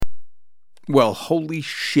Well, holy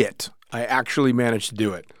shit. I actually managed to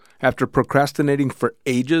do it. After procrastinating for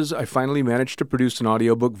ages, I finally managed to produce an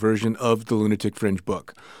audiobook version of the Lunatic Fringe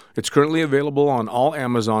book. It's currently available on all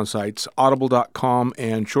Amazon sites, audible.com,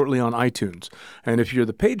 and shortly on iTunes. And if you're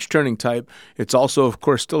the page-turning type, it's also, of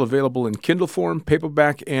course, still available in Kindle form,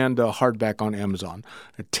 paperback, and hardback on Amazon.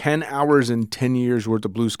 10 hours and 10 years worth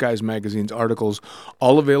of Blue Skies Magazine's articles,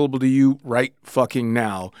 all available to you right fucking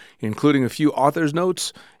now, including a few author's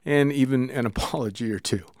notes and even an apology or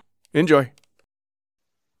two. Enjoy.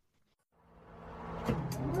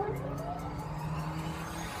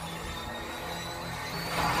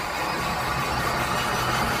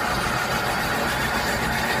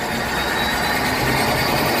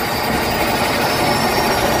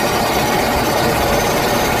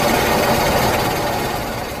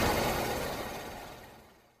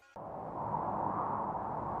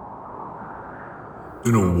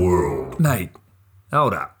 In a world. Mate,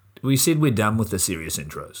 hold up. We said we're done with the serious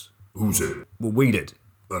intros. Who said? Well, we did.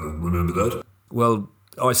 I don't remember that. Well,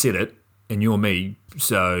 I said it, and you're me,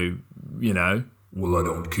 so, you know. Well, I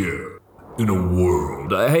don't care. In a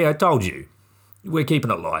world. Hey, I told you. We're keeping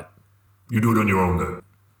it light. You do it on your own then.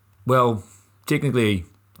 Well, technically,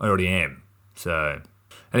 I already am. So,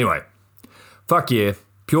 anyway. Fuck yeah.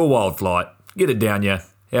 Pure wild flight. Get it down ya.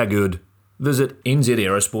 How good? Visit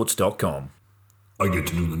nzaerosports.com. I get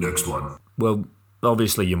to do the next one. Well,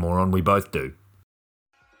 obviously, you moron. We both do.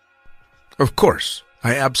 Of course,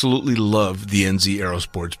 I absolutely love the NZ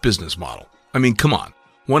Aerosports business model. I mean, come on.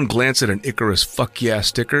 One glance at an Icarus fuck yeah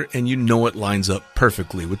sticker and you know it lines up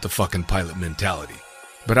perfectly with the fucking pilot mentality.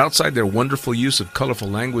 But outside their wonderful use of colorful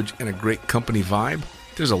language and a great company vibe,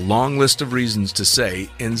 there's a long list of reasons to say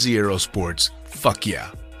NZ Aerosports fuck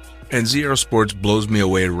yeah. NZ Aerosports blows me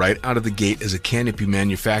away right out of the gate as a canopy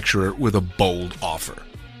manufacturer with a bold offer.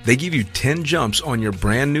 They give you 10 jumps on your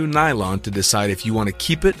brand new nylon to decide if you want to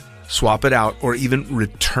keep it, swap it out, or even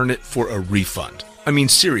return it for a refund. I mean,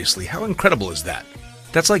 seriously, how incredible is that?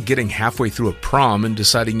 That's like getting halfway through a prom and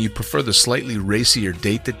deciding you prefer the slightly racier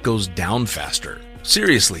date that goes down faster.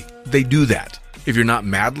 Seriously, they do that. If you're not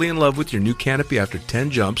madly in love with your new canopy after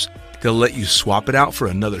 10 jumps, they'll let you swap it out for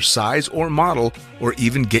another size or model, or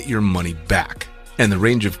even get your money back. And the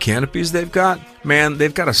range of canopies they've got? Man,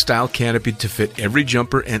 they've got a style canopy to fit every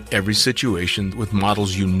jumper and every situation with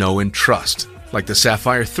models you know and trust, like the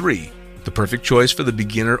Sapphire 3, the perfect choice for the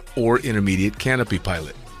beginner or intermediate canopy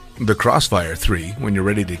pilot. The Crossfire 3, when you're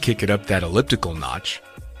ready to kick it up that elliptical notch.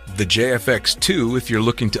 The JFX 2, if you're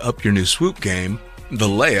looking to up your new swoop game. The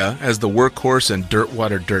Leia as the workhorse and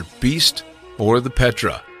dirtwater dirt beast. Or the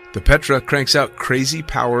Petra. The Petra cranks out crazy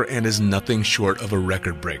power and is nothing short of a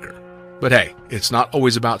record breaker. But hey, it's not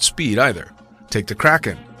always about speed either. Take the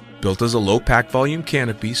Kraken. Built as a low pack volume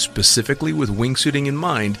canopy specifically with wingsuiting in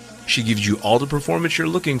mind, she gives you all the performance you're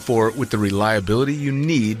looking for with the reliability you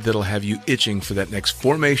need that'll have you itching for that next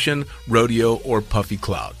formation, rodeo, or puffy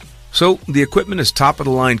cloud. So the equipment is top of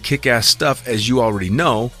the line kick-ass stuff as you already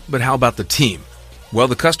know, but how about the team? Well,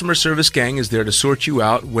 the customer service gang is there to sort you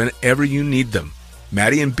out whenever you need them.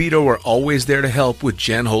 Maddie and Beto are always there to help with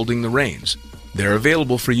Jen holding the reins. They're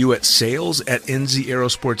available for you at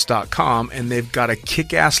sales@nzaerosports.com, and they've got a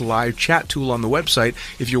kick-ass live chat tool on the website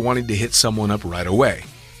if you're wanting to hit someone up right away.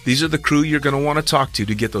 These are the crew you're going to want to talk to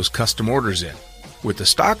get those custom orders in. With the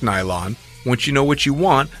stock nylon, once you know what you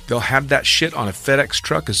want, they'll have that shit on a FedEx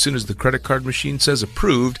truck as soon as the credit card machine says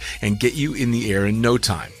approved and get you in the air in no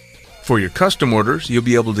time. For your custom orders, you'll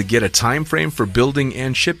be able to get a time frame for building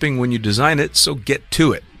and shipping when you design it, so get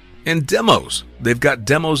to it. And demos. They've got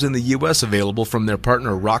demos in the US available from their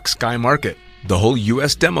partner Rock Sky Market. The whole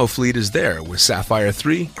US demo fleet is there with Sapphire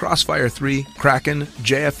 3, Crossfire 3, Kraken,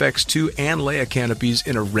 JFX 2, and Leia canopies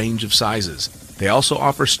in a range of sizes. They also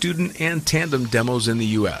offer student and tandem demos in the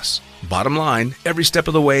US. Bottom line, every step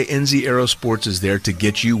of the way, NZ Aerosports is there to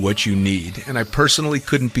get you what you need, and I personally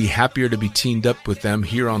couldn't be happier to be teamed up with them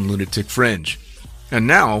here on Lunatic Fringe. And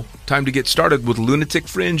now, time to get started with Lunatic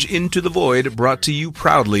Fringe Into the Void, brought to you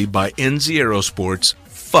proudly by NZ Aerosports.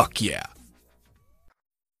 Fuck yeah.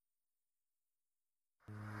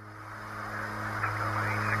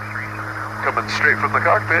 Coming straight from the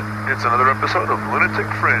cockpit, it's another episode of Lunatic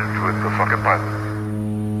Fringe with the fucking pilot.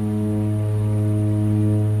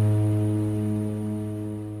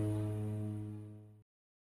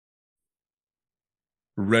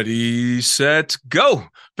 Ready, set, go!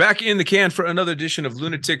 Back in the can for another edition of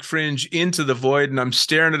Lunatic Fringe Into the Void, and I'm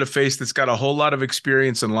staring at a face that's got a whole lot of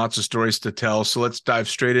experience and lots of stories to tell, so let's dive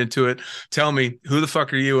straight into it. Tell me, who the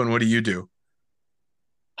fuck are you and what do you do?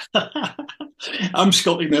 I'm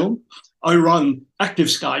Scotty Milne. I run Active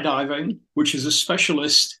Skydiving, which is a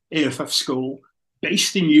specialist AFF school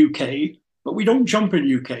based in UK, but we don't jump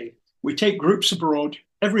in UK. We take groups abroad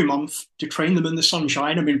every month to train them in the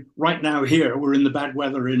sunshine. I mean, right now here, we're in the bad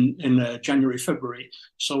weather in January, February.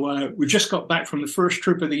 So we just got back from the first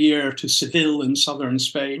trip of the year to Seville in southern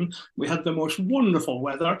Spain. We had the most wonderful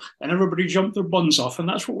weather and everybody jumped their buns off. And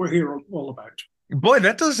that's what we're here all about. Boy,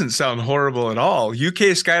 that doesn't sound horrible at all.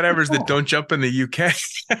 UK skydivers that don't jump in the UK.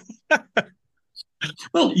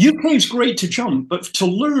 Well, UK is great to jump, but to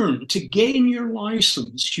learn, to gain your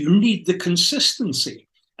license, you need the consistency.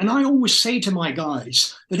 And I always say to my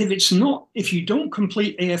guys that if you don't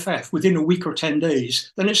complete AFF within a week or 10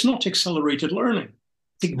 days, then it's not accelerated learning.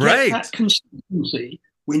 To get that consistency,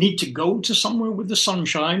 we need to go to somewhere with the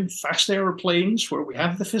sunshine, fast airplanes where we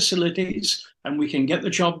have the facilities and we can get the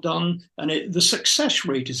job done. And the success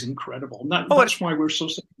rate is incredible. And that's why we're so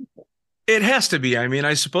successful. It has to be. I mean,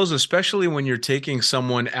 I suppose, especially when you're taking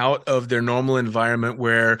someone out of their normal environment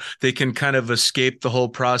where they can kind of escape the whole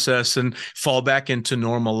process and fall back into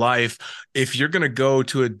normal life. If you're going to go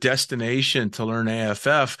to a destination to learn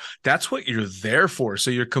AFF, that's what you're there for.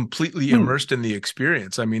 So you're completely immersed in the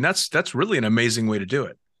experience. I mean, that's really an amazing way to do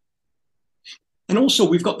it. And also,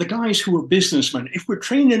 we've got the guys who are businessmen. If we're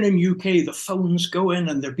training in UK, the phones go in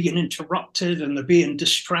and they're being interrupted and they're being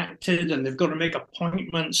distracted and they've got to make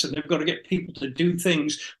appointments and they've got to get people to do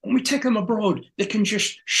things. When we take them abroad, they can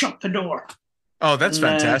just shut the door. Oh, that's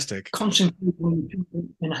fantastic. Concentrate on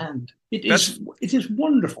in hand. It is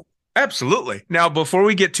wonderful. Absolutely. Now, before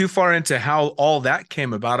we get too far into how all that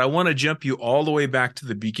came about, I want to jump you all the way back to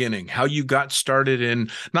the beginning, how you got started in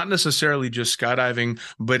not necessarily just skydiving,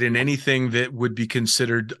 but in anything that would be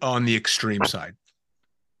considered on the extreme side.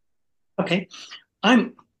 Okay.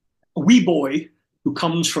 I'm a wee boy who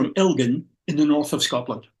comes from Elgin in the north of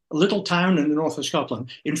Scotland, a little town in the north of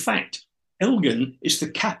Scotland. In fact, Elgin is the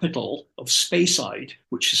capital of Speyside,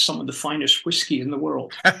 which is some of the finest whiskey in the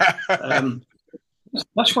world.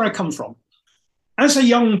 That's where I come from. As a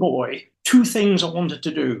young boy, two things I wanted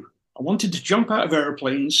to do. I wanted to jump out of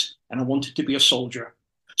airplanes and I wanted to be a soldier.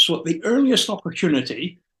 So at the earliest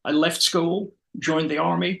opportunity, I left school, joined the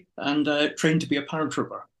army, and trained to be a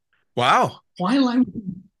paratrooper. Wow. While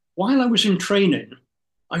I was in training,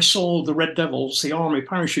 I saw the Red Devils, the army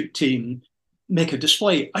parachute team, make a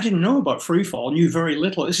display. I didn't know about freefall, knew very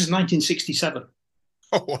little. This is 1967.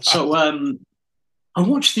 Oh, wow. So I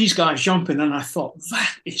watched these guys jumping and I thought,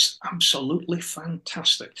 that is absolutely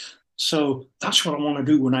fantastic. So that's what I want to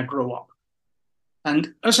do when I grow up.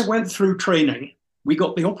 And as I went through training, we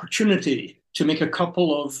got the opportunity to make a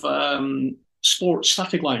couple of sports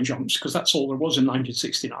static line jumps, because that's all there was in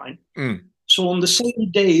 1969. So on the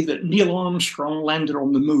same day that Neil Armstrong landed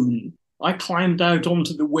on the moon, I climbed out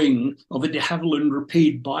onto the wing of a de Havilland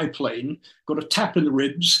Rapide biplane, got a tap in the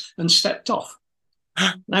ribs and stepped off.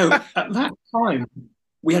 Now, at that time,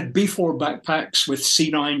 we had B4 backpacks with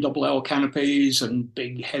C9LL canopies and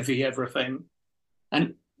big, heavy everything.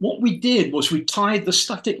 And what we did was we tied the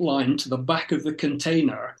static line to the back of the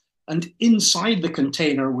container, and inside the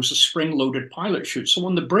container was a spring-loaded pilot chute. So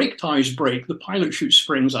when the brake ties break, the pilot chute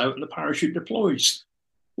springs out and the parachute deploys.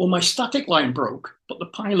 Well, my static line broke, but the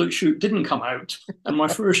pilot chute didn't come out, and my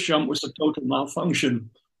first jump was a total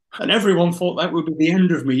malfunction. And everyone thought that would be the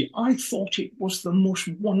end of me. I thought it was the most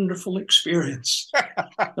wonderful experience.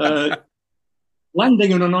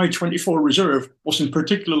 Landing on an I-24 reserve wasn't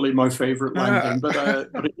particularly my favorite landing,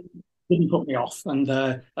 but it didn't put me off. And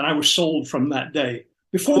I was sold from that day.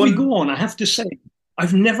 Before we go on, I have to say,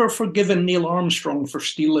 I've never forgiven Neil Armstrong for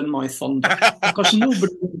stealing my thunder, because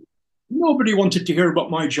nobody wanted to hear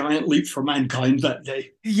about my giant leap for mankind that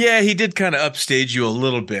day. Yeah, he did kind of upstage you a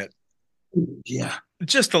little bit. Yeah.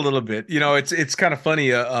 Just a little bit. You know, it's kind of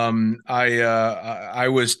funny. I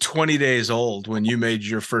was 20 days old when you made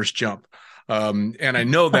your first jump. And I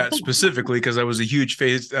know that specifically because I was a huge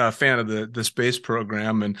fan of the space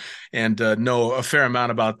program and know a fair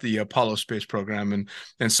amount about the Apollo space program.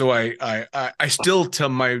 And so I still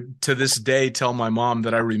to this day tell my mom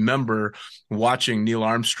that I remember watching Neil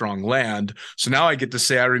Armstrong land. So now I get to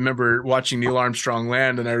say I remember watching Neil Armstrong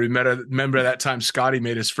land, and I remember that time Scotty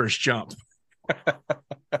made his first jump.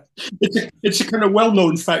 It's a kind of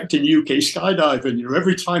well-known fact in UK skydiving. You know,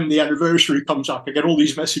 every time the anniversary comes up, I get all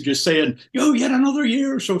these messages saying, "Yo, yet another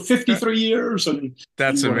year, so 53 years." And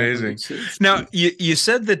that's amazing. Now, you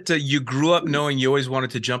said that you grew up knowing you always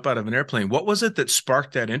wanted to jump out of an airplane. What was it that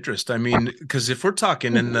sparked that interest? I mean, because if we're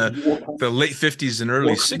talking in the late 50s and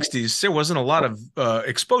early 60s, there wasn't a lot of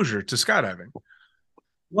exposure to skydiving.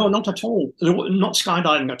 No, not at all. Not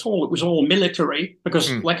skydiving at all. It was all military because,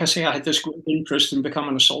 Mm, like I say, I had this great interest in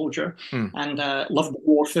becoming a soldier mm. and loved the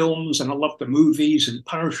war films and I loved the movies. And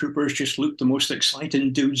paratroopers just looked the most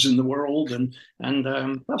exciting dudes in the world, and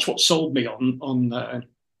that's what sold me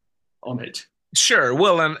on it. Sure.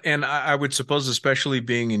 Well, and I would suppose, especially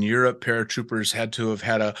being in Europe, paratroopers had to have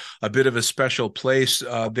had a bit of a special place.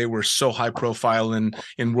 They were so high profile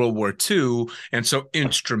in World War II and so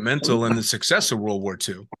instrumental in the success of World War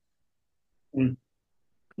II. Mm,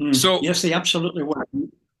 mm. So, Yes, they absolutely were.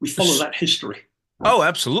 We follow that history. oh,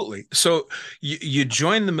 absolutely. So you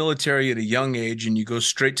join the military at a young age and you go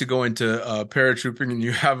straight to go into paratrooping and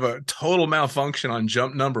you have a total malfunction on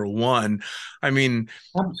jump number one. I mean,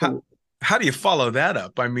 Absolutely. how do you follow that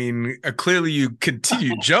up? I mean, clearly you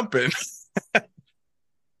continue jumping.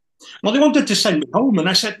 Well, they wanted to send me home, and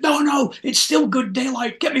I said, no, it's still good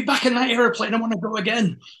daylight. Get me back in that airplane. I want to go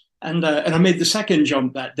again. And I made the second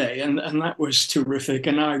jump that day, and that was terrific.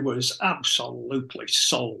 And I was absolutely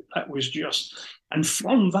sold. That was just, and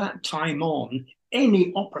from that time on,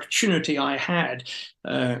 any opportunity I had,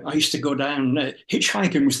 I used to go down.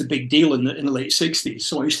 Hitchhiking was the big deal in the late 60s.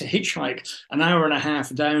 So I used to hitchhike an hour and a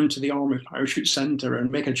half down to the Army Parachute Center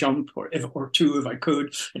and make a jump or two if I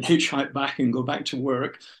could, and hitchhike back and go back to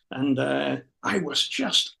work. And I was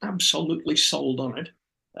just absolutely sold on it.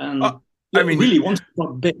 And I mean, really, once it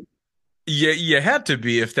got big, you had to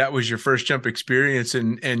be if that was your first jump experience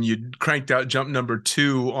and you cranked out jump number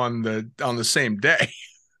two on the same day.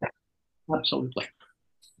 absolutely.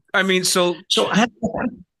 I mean, so So I had,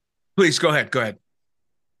 please go ahead. Go ahead.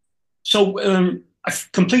 so I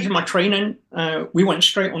completed my training. We went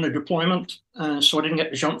straight on a deployment, so I didn't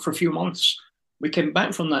get to jump for a few months. We came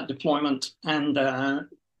back from that deployment, and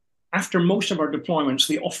after most of our deployments,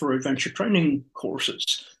 they offer adventure training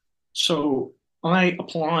courses. So I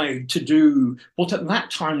applied to do what at that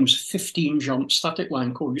time was 15 jump static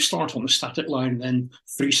line course. You start on the static line, then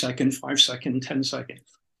 3 second, 5 second, 10 second.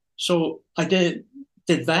 So I did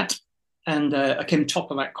that, and I came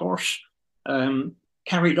top of that course.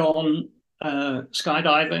 Carried on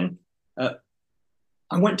skydiving.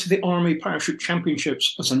 I went to the Army Parachute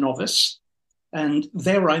Championships as a novice. And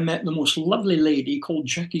there I met the most lovely lady called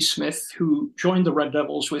Jackie Smith, who joined the Red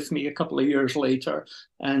Devils with me a couple of years later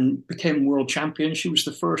and became world champion. She was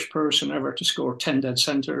the first person ever to score 10 dead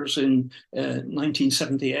centers in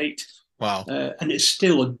 1978. Wow. And is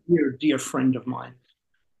still a dear, dear friend of mine.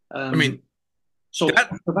 I mean, so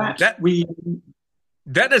after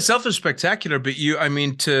that itself is spectacular, but I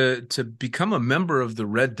mean, to become a member of the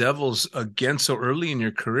Red Devils again so early in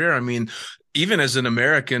your career, I mean, even as an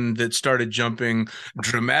American that started jumping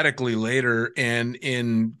dramatically later, and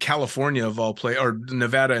in California of all or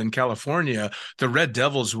Nevada and California, the Red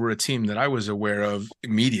Devils were a team that I was aware of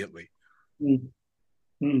immediately.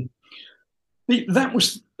 Mm-hmm. That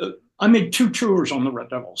was, I made 2 tours on the Red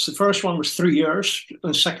Devils. The first one was 3 years,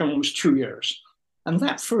 and the second one was 2 years. And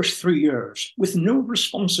that first 3 years, with no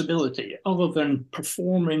responsibility other than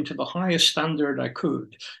performing to the highest standard I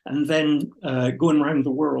could, and then going around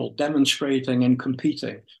the world demonstrating and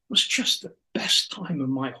competing, was just the best time of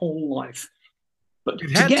my whole life. But to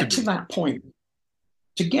get to that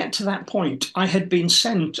point, I had been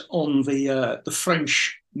sent on the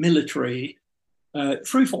French military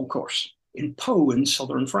freefall course in Pau in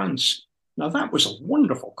southern France. Now that was a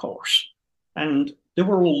wonderful course, and they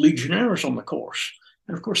were all Legionnaires on the course.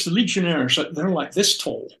 And of course, the Legionnaires, they're like this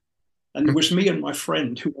tall. And there was me and my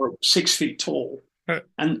friend who were 6 feet tall.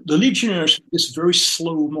 And the Legionnaires have this very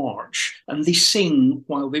slow march, and they sing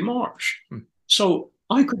while they march. So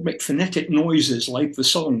I could make phonetic noises like the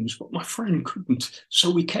songs, but my friend couldn't. So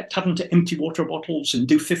we kept having to empty water bottles and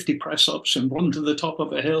do 50 press-ups and run to the top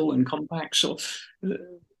of a hill and come back. So,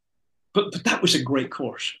 but that was a great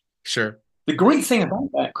course. Sure. The great thing about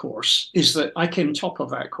that course is that I came top of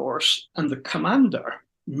that course, and the commander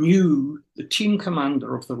knew the team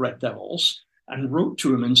commander of the Red Devils and wrote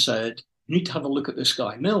to him and said, "You need to have a look at this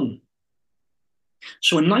guy, Milne."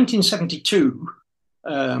 So in 1972,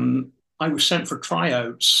 I was sent for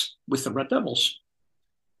tryouts with the Red Devils.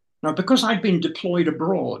 Now, because I'd been deployed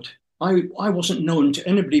abroad, I wasn't known to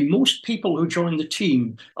anybody. Most people who join the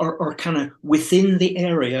team are kind of within the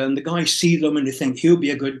area, and the guys see them and they think he'll be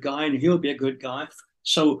a good guy and he'll be a good guy.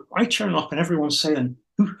 So I turn up and everyone's saying,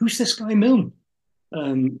 who's this guy Milne?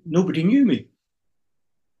 Nobody knew me.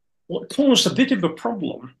 What caused a bit of a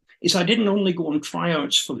problem is I didn't only go on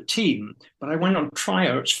tryouts for the team, but I went on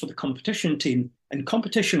tryouts for the competition team. And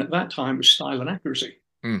competition at that time was style and accuracy.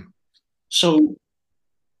 So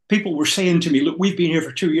people were saying to me, "Look, we've been here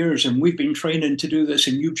for 2 years and we've been training to do this,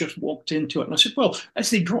 and you just walked into it." And I said, "Well," as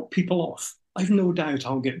they drop people off, I've no doubt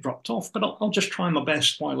I'll get dropped off, but I'll just try my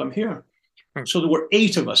best while I'm here. So there were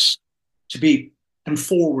 8 of us to be, and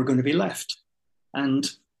 4 were going to be left. And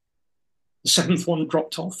the 7th one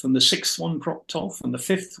dropped off, and the 6th one dropped off, and the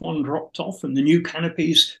 5th one dropped off, and the new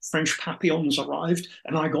canopies, French papillons arrived,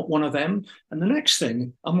 and I got one of them. And the next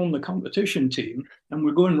thing, I'm on the competition team, and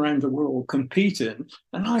we're going around the world competing,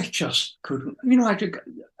 and I just couldn't,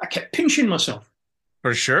 I kept pinching myself.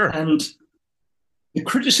 For sure. And the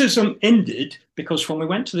criticism ended because when we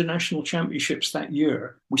went to the national championships that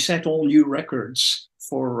year, we set all new records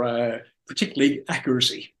for particularly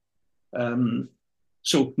accuracy.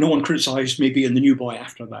 So no one criticized me being the new boy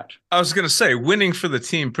after that. I was going to say, winning for the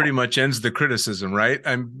team pretty much ends the criticism, right?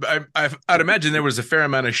 I'd imagine there was a fair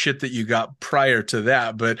amount of shit that you got prior to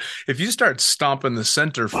that, but if you start stomping the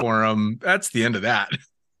center for them, that's the end of that.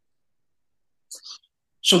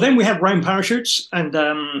 So then we had round parachutes, and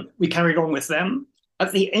we carried on with them.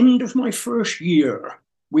 At the end of my first year,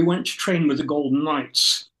 we went to train with the Golden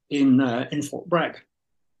Knights in Fort Bragg.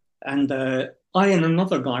 And I and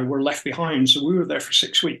another guy were left behind, so we were there for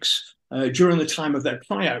 6 weeks during the time of their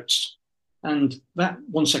tryouts. And that,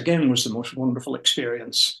 once again, was the most wonderful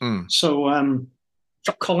experience. So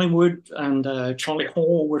Chuck Collingwood and Charlie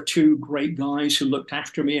Hall were 2 great guys who looked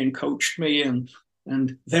after me and coached me. And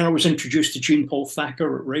then I was introduced to Jean-Paul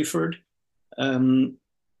Thacker at Rayford.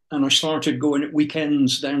 And I started going at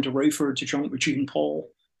weekends down to Rayford to jump with Jean-Paul.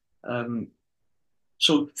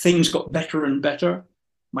 So things got better and better.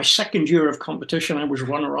 My second year of competition, I was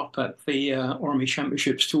runner-up at the Army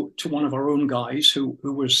Championships to one of our own guys, who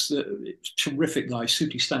was the terrific guy,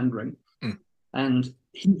 Sooty Standring. And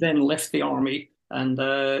he then left the Army. And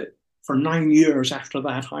for 9 years after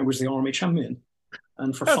that, I was the Army champion.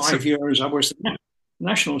 And for 5 years, I was the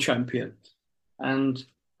national champion. And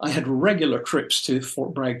I had regular trips to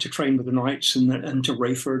Fort Bragg to train with the Knights and to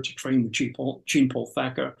Rayford to train with Jean-Paul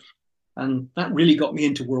Thacker. And that really got me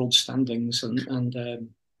into world standings and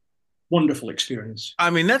wonderful experience. I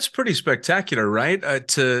mean, that's pretty spectacular, right?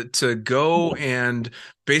 To go and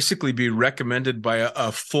basically be recommended by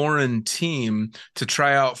a foreign team to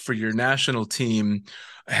try out for your national team,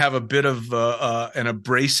 have a bit of an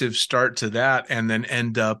abrasive start to that, and then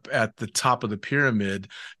end up at the top of the pyramid.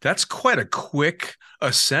 That's quite a quick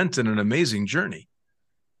ascent and an amazing journey.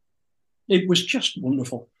 It was just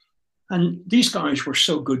wonderful. And these guys were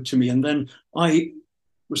so good to me. And then I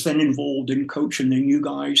was then involved in coaching the new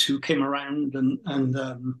guys who came around, and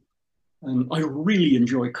I really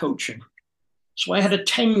enjoy coaching. So I had a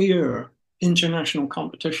 10-year international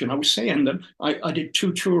competition. I was saying that I did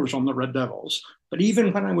 2 tours on the Red Devils, but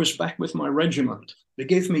even when I was back with my regiment, they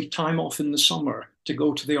gave me time off in the summer to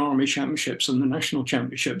go to the Army Championships and the National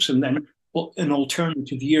Championships, and then in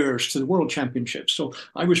alternative years to the World Championships. So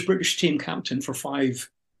I was British team captain for 5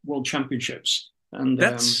 World Championships. And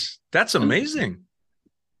that's amazing.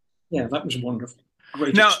 Yeah, that was wonderful.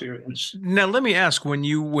 Great experience. Now, let me ask, when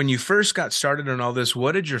you first got started on all this,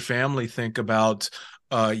 what did your family think about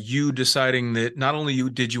you deciding that not only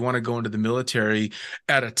did you want to go into the military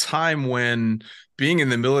at a time when being in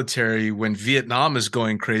the military, when Vietnam is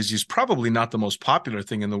going crazy, is probably not the most popular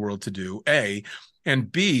thing in the world to do, A,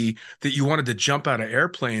 and B, that you wanted to jump out of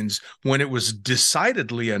airplanes when it was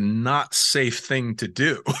decidedly a not safe thing to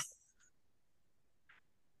do?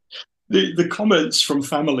 The comments from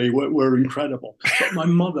family were incredible. But my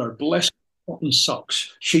mother, bless her cotton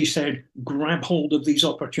socks, she said, grab hold of these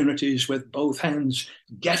opportunities with both hands,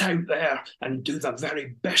 get out there and do the very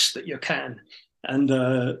best that you can. And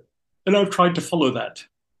I've tried to follow that.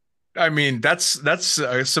 I mean, that's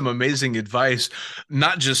some amazing advice,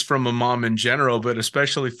 not just from a mom in general, but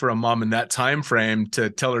especially for a mom in that time frame to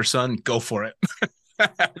tell her son, go for it.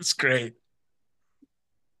 That's great.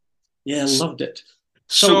 Yeah, loved it.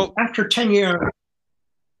 So after 10 years,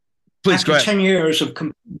 please go ahead. 10 years of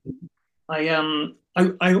competing,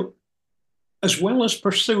 I, as well as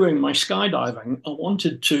pursuing my skydiving, I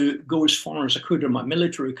wanted to go as far as I could in my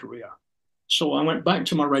military career. So I went back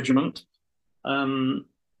to my regiment.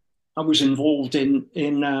 I was involved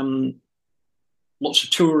in lots of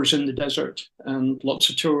tours in the desert and lots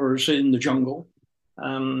of tours in the jungle.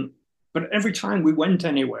 But every time we went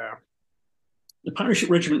anywhere, the parachute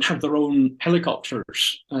regiment had their own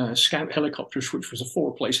helicopters, scout helicopters, which was a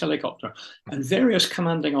 4-place helicopter. And various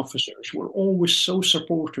commanding officers were always so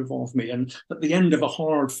supportive of me. And at the end of a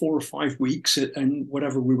hard 4 or 5 weeks and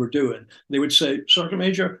whatever we were doing, they would say, Sergeant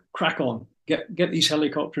Major, crack on, get these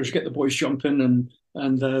helicopters, get the boys jumping.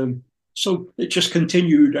 And so it just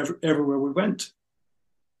continued everywhere we went.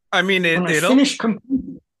 I mean,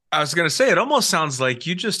 I was going to say, it almost sounds like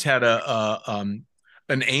you just had a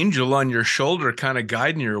an angel on your shoulder kind of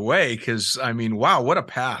guiding your way. Because, I mean, wow, what a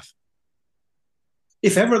path.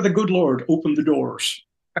 If ever the good Lord opened the doors.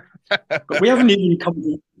 But we haven't even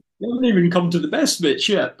come to the best bits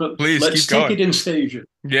yet, but Please let's keep take going. it in stages.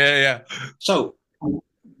 Yeah. So I'm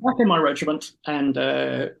back in my regiment, and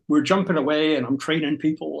we're jumping away, and I'm training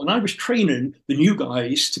people, and I was training the new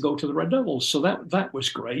guys to go to the Red Devils, so that was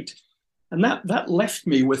great. And that left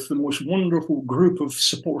me with the most wonderful group of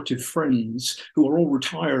supportive friends who are all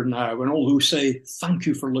retired now, and all who say, thank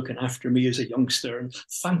you for looking after me as a youngster, and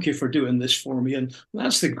thank you for doing this for me. And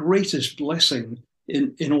that's the greatest blessing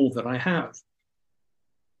in all that I have.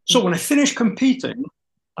 So when I finished competing,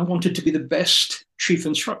 I wanted to be the best chief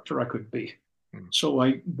instructor I could be. So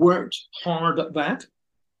I worked hard at that.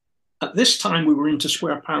 At this time, we were into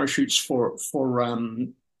square parachutes for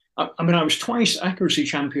I was twice accuracy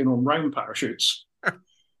champion on round parachutes.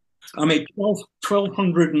 I made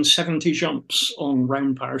 1,270 jumps on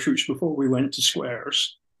round parachutes before we went to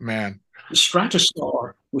squares. Man. The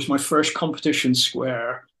Stratostar was my first competition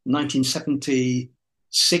square,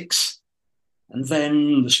 1976. And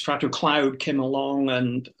then the Stratocloud came along,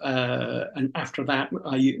 and after that,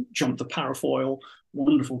 I jumped the parafoil,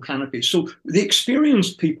 wonderful canopies. So the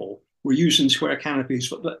experienced people were using square canopies,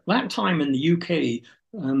 but at that time in the UK,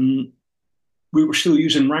 we were still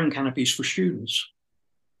using round canopies for students.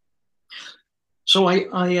 So my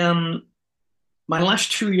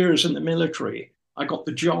last 2 years in the military, I got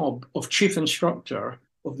the job of chief instructor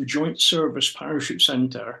of the Joint Service Parachute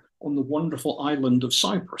Center on the wonderful island of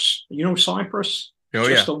Cyprus. You know Cyprus? Oh,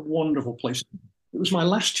 Just a wonderful place. It was my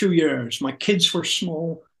last 2 years. My kids were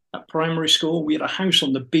small at primary school. We had a house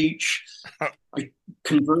on the beach. I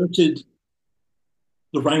converted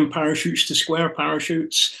the round parachutes to square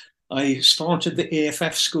parachutes. I started the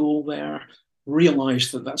AFF school there,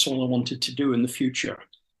 realized that that's all I wanted to do in the future.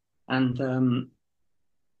 And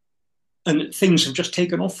things have just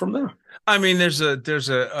taken off from there. I mean, there's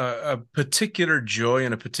a particular joy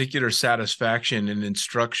and a particular satisfaction in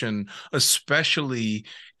instruction, especially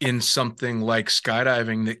in something like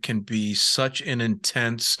skydiving that can be such an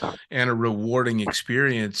intense and a rewarding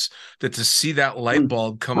experience, that to see that light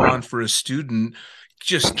bulb come on for a student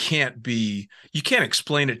just you can't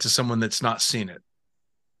explain it to someone that's not seen it.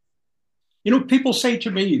 You know, people say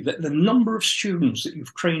to me that the number of students that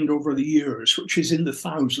you've trained over the years, which is in the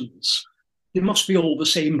thousands, they must be all the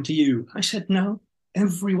same to you. I said, no,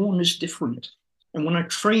 everyone is different. And when I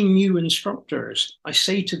train new instructors, I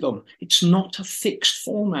say to them, it's not a fixed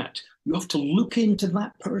format. You have to look into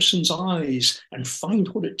that person's eyes and find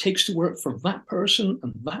what it takes to work for that person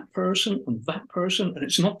and that person and that person. And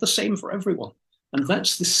it's not the same for everyone. And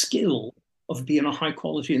that's the skill of being a high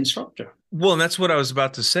quality instructor. Well, and that's what I was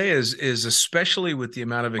about to say is especially with the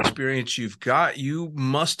amount of experience you've got, you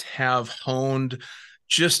must have honed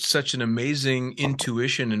just such an amazing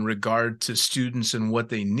intuition in regard to students and what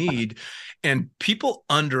they need. And people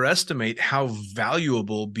underestimate how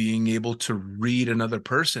valuable being able to read another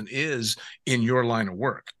person is in your line of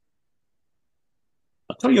work.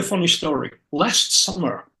 I'll tell you a funny story. Last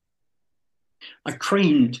summer, I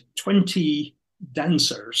trained 20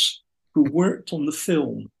 dancers who worked on the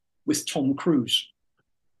film with Tom Cruise.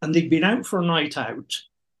 And they'd been out for a night out,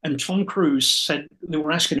 and Tom Cruise said, they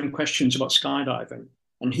were asking him questions about skydiving.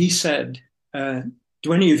 And he said,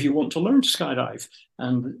 do any of you want to learn to skydive?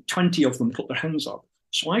 And 20 of them put their hands up.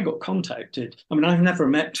 So I got contacted. I mean, I've never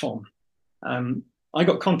met Tom. I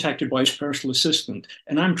got contacted by his personal assistant,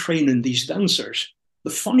 and I'm training these dancers.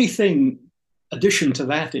 The funny thing, addition to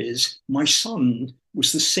that, is my son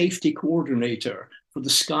was the safety coordinator for the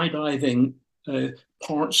skydiving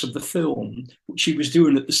parts of the film, which he was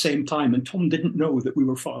doing at the same time. And Tom didn't know that we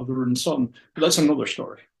were father and son. But that's another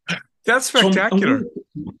story. That's spectacular.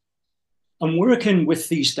 So I'm working with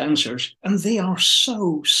these dancers, and they are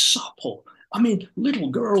so supple. I mean, little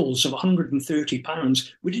girls of 130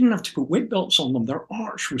 pounds, we didn't have to put weight belts on them. Their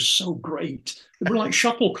arch was so great. They were like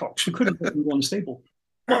shuttlecocks. We couldn't put them on stable.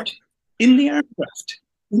 But in the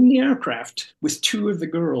aircraft, with two of the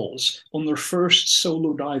girls on their first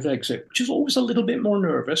solo dive exit, which is always a little bit more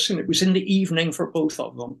nervous, and it was in the evening for both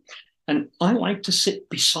of them. And I like to sit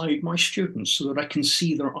beside my students so that I can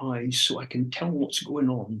see their eyes, so I can tell what's going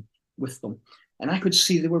on with them. And I could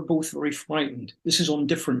see they were both very frightened. This is on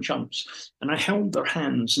different jumps. And I held their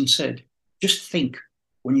hands and said, just think,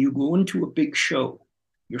 when you go into a big show,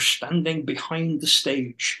 you're standing behind the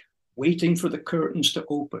stage, waiting for the curtains to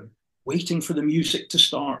open, waiting for the music to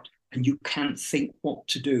start, and you can't think what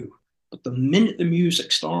to do. But the minute the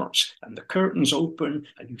music starts and the curtains open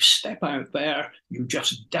and you step out there, you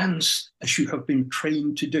just dance as you have been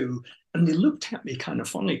trained to do. And they looked at me kind of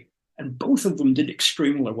funny. and both of them did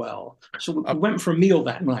extremely well. So we went for a meal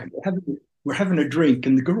that night. We're having a drink,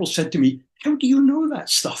 and the girl said to me, "How do you know that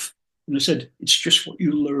stuff?" And I said, "It's just what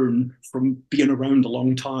you learn from being around a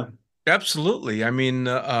long time." Absolutely. I mean,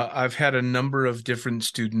 I've had a number of different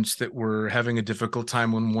students that were having a difficult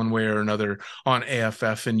time in one way or another on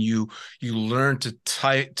AFF, and you learn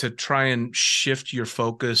to try and shift your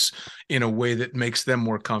focus in a way that makes them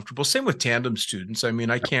more comfortable. Same with tandem students. I mean,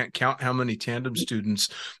 I can't count how many tandem students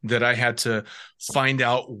that I had to find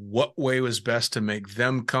out what way was best to make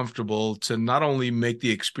them comfortable, to not only make the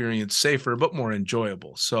experience safer, but more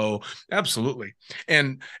enjoyable. So absolutely.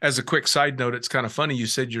 And as a quick side note, it's kind of funny. You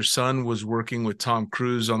said your son was working with Tom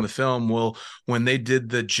Cruise on the film. Well, when they did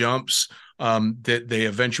the jumps that they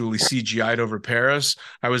eventually CGI'd over Paris,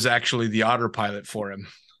 I was actually the autopilot for him.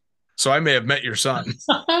 So I may have met your son.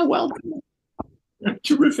 Well,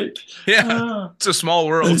 terrific. Yeah, it's a small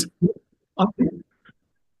world.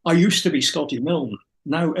 I used to be Scotty Milne.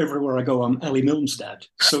 Now everywhere I go, I'm Ellie Milne's dad.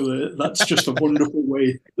 So that's just a wonderful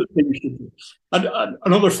way that things should be. And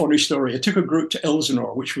another funny story, I took a group to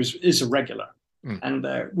Elsinore, which is a regular. And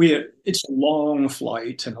it's a long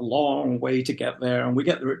flight and a long way to get there. And we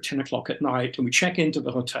get there at 10 o'clock at night and we check into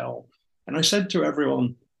the hotel. And I said to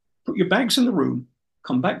everyone, put your bags in the room,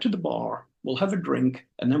 come back to the bar, we'll have a drink,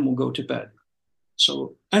 and then we'll go to bed.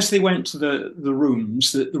 So as they went to the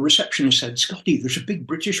rooms, the receptionist said, "Scotty, there's a big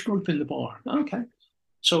British group in the bar." Okay.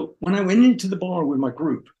 So when I went into the bar with my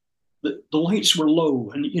group, the lights were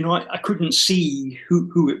low and, I couldn't see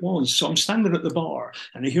who it was. So I'm standing at the bar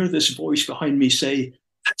and I hear this voice behind me say,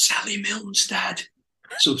 "That's Ellie Milne's dad."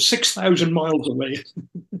 So 6,000 miles away.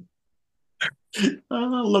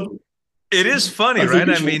 I love it. It is funny, right?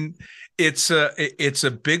 I mean, it's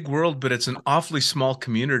a big world, but it's an awfully small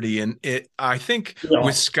community. And I think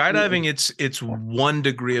with skydiving, it's 1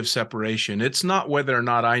 degree of separation. It's not whether or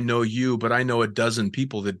not I know you, but I know a dozen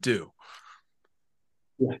people that do.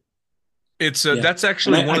 Yeah. That's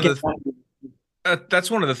actually that's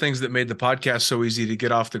one of the things that made the podcast so easy to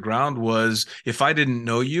get off the ground. Was if I didn't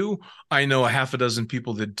know you, I know a half a dozen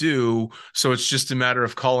people that do. So it's just a matter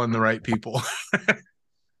of calling the right people.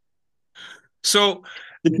 So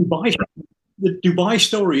the Dubai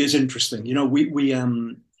story is interesting. We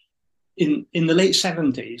in the late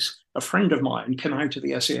 70s, a friend of mine came out of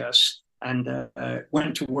the SAS and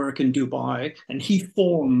went to work in Dubai, and he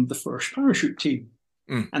formed the first parachute team.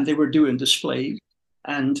 And they were doing displays.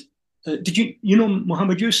 And did you know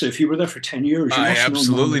Mohammed Yusuf? You were there for 10 years. I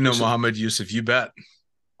absolutely know Mohammed Yusuf. You bet.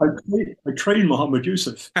 I trained Mohammed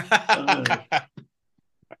Yusuf.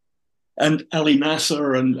 And Ali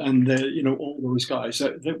Nasser and all those guys.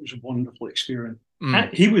 That was a wonderful experience.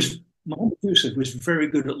 Mohammed Yusuf was very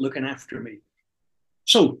good at looking after me.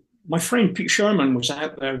 So my friend Pete Sherman was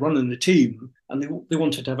out there running the team, and they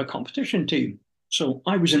wanted to have a competition team. So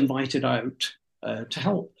I was invited out to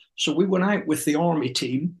help. So we went out with the army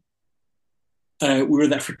team. We were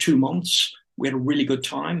there for 2 months. We had a really good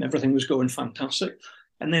time. Everything was going fantastic.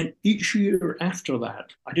 And then each year after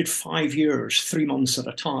that, I did 5 years, 3 months at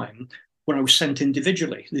a time, when I was sent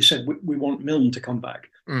individually. They said, we want Milne to come back.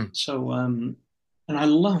 So, and I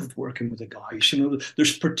loved working with the guys.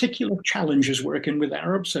 There's particular challenges working with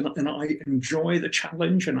Arabs, and I enjoy the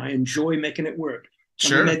challenge, and I enjoy making it work.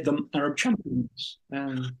 Sure. And we made them Arab champions.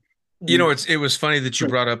 It was funny that you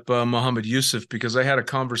brought up Mohammed Yusuf, because I had a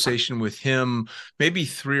conversation with him maybe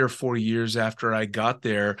 3 or 4 years after I got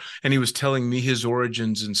there, and he was telling me his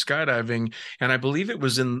origins in skydiving. And I believe it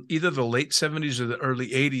was in either the late 70s or the early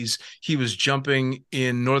 80s. He was jumping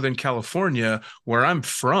in Northern California, where I'm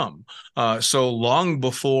from. So long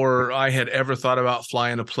before I had ever thought about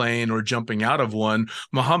flying a plane or jumping out of one,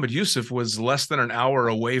 Mohammed Yusuf was less than an hour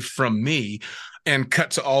away from me. And cut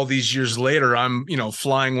to all these years later, I'm,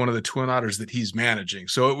 flying one of the Twin Otters that he's managing.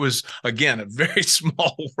 So it was, again, a very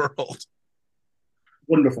small world.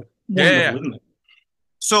 Wonderful. Yeah. Isn't it?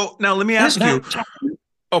 So now let me ask you.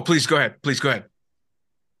 Please go ahead. Please go ahead.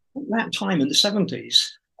 At that time in the 70s,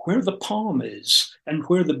 where the Palm is and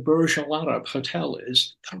where the Burj Al Arab Hotel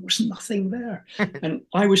is, there was nothing there. And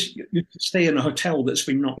you could stay in a hotel that's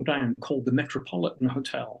been knocked down called the Metropolitan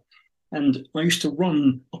Hotel. And I used to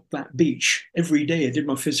run up that beach every day. I did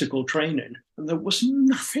my physical training, and there was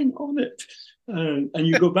nothing on it. And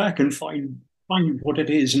you go back and find what it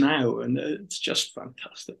is now, and it's just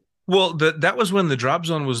fantastic. Well, that was when the drop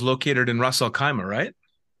zone was located in Ras Al Khaimah, right?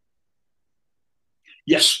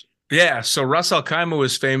 Yes. Yeah, so Ras Al Khaimah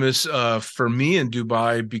was famous for me in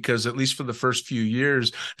Dubai because, at least for the first few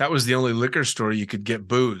years, that was the only liquor store you could get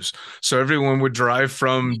booze. So everyone would drive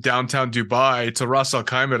from downtown Dubai to Ras Al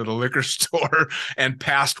Khaimah to the liquor store and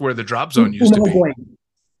past where the drop zone used to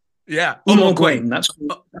be. Yeah. Omaha Quain. Gwain.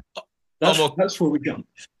 That's where we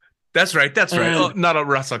jumped. That's right. Not a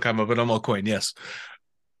Ras Al Khaimah, but Quain. Yes.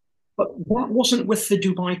 But that wasn't with the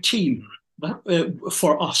Dubai team. That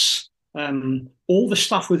for us, all the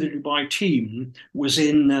stuff with the Dubai team was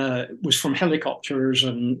from helicopters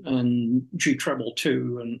and G Treble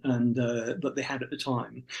 2 and that they had at the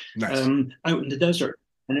time, nice. Out in the desert.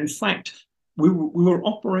 And in fact, we were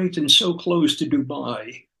operating so close to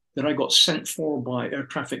Dubai that I got sent for by air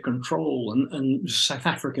traffic control and South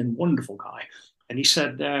African wonderful guy. And he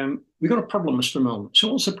said, we got a problem, Mr. Milne.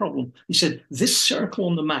 So what's the problem? He said, this circle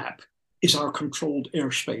on the map is our controlled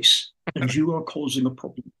airspace, and you are causing a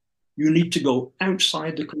problem. You need to go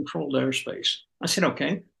outside the controlled airspace. I said,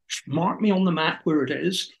 okay, mark me on the map where it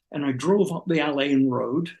is. And I drove up the Al Ain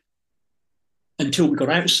Road until we got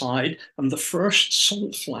outside, and the first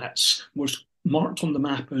salt flats was marked on the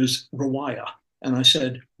map as Rawaya. And I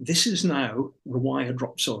said, this is now Rawaya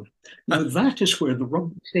drop zone. Now that is where the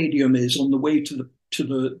rugby stadium is on the way to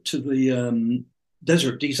the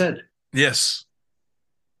desert DZ. Yes.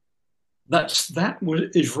 Is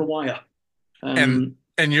Rawaya. And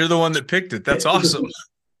you're the one that picked it. That's awesome.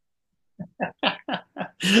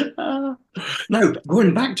 Now,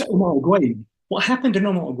 going back to Omaha Gwain, what happened in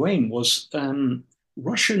Omaha Gwain was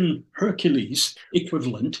Russian Hercules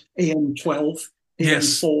equivalent, AM-12,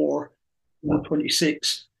 AM-4,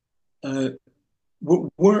 AM-26,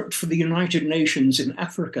 worked for the United Nations in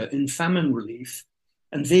Africa in famine relief,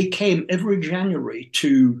 and they came every January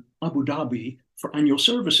to Abu Dhabi for annual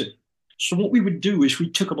servicing. So what we would do is we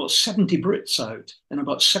took about 70 Brits out and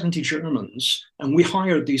about 70 Germans, and we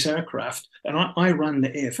hired these aircraft, and I ran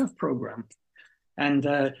the AFF program. And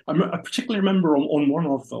I particularly remember on one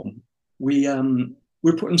of them, we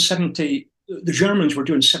were putting 70, the Germans were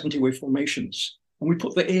doing 70-way formations, and we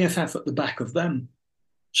put the AFF at the back of them.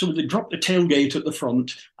 So they dropped the tailgate at the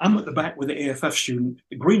front. I'm at the back with the AFF student.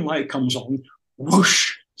 The green light comes on,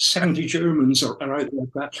 whoosh, 70 Germans are out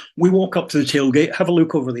there. We walk up to the tailgate, have a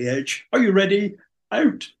look over the edge. Are you ready?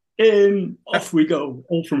 Out, in, off we go,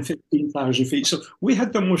 all from 15,000 feet. So we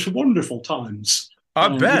had the most wonderful times. I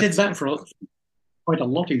bet. We did that for quite a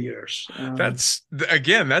lot of years. That's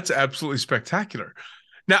absolutely spectacular.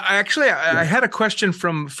 Now, actually, I had a question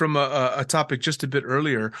from a topic just a bit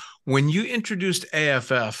earlier. When you introduced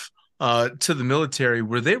AFF to the military,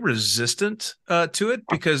 were they resistant to it?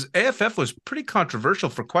 Because AFF was pretty controversial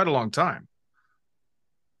for quite a long time.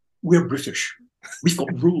 We're British. We've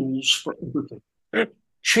got rules for everything.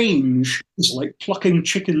 Change is like plucking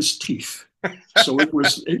chicken's teeth. So it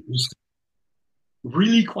was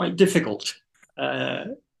really quite difficult.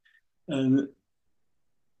 And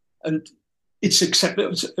it's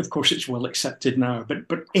accepted. Of course, it's well accepted now,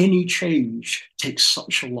 but any change takes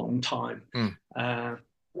such a long time.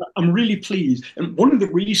 I'm really pleased. And one of the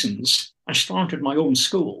reasons I started my own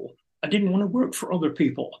school, I didn't want to work for other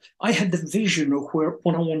people. I had the vision of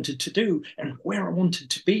what I wanted to do and where I wanted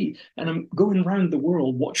to be. And I'm going around the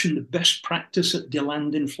world watching the best practice at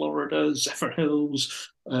DeLand in Florida, Zephyr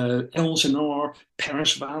Hills, Elsinore,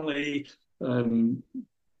 Paris Valley,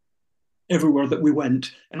 everywhere that we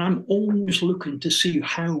went. And I'm always looking to see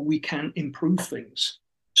how we can improve things.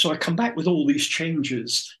 So I come back with all these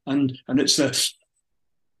changes, and it's this.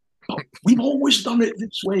 We've always done it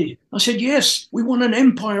this way. I said, yes, we want an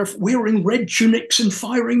empire wearing red tunics and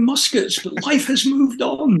firing muskets, but life has moved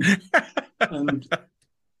on. And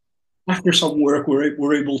after some work,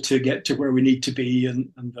 we're able to get to where we need to be,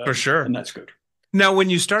 and for sure, and that's good. Now, when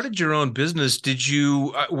you started your own business,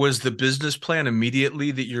 was the business plan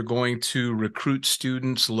immediately that you're going to recruit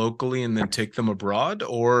students locally and then take them abroad?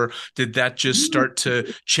 Or did that just start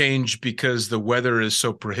to change because the weather is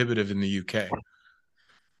so prohibitive in the UK?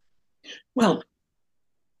 Well,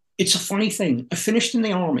 it's a funny thing. I finished in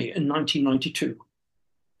the army in 1992,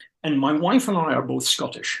 and my wife and I are both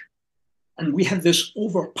Scottish. And we had this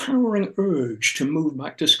overpowering urge to move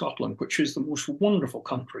back to Scotland, which is the most wonderful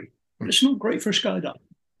country. But it's not great for skydiving.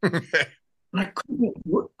 And I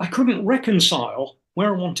couldn't reconcile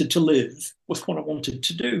where I wanted to live with what I wanted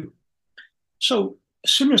to do. So as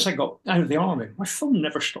soon as I got out of the army, my phone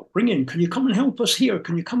never stopped ringing. Can you come and help us here?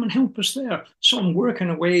 Can you come and help us there? So I'm working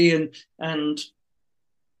away, and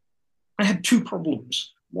I had two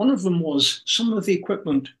problems. One of them was some of the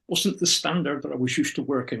equipment wasn't the standard that I was used to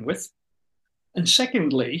working with. And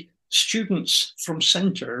secondly, students from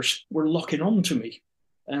centres were locking on to me.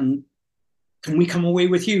 And can we come away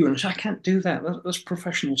with you? And I said, I can't do that. That's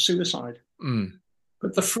professional suicide.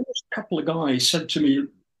 But the first couple of guys said to me,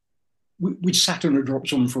 we'd sat in a drop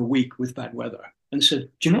zone for a week with bad weather, and said,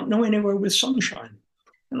 do you not know anywhere with sunshine?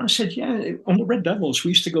 And I said, yeah, on the Red Devils,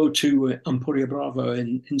 we used to go to Emporia Brava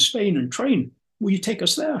in Spain and train. Will you take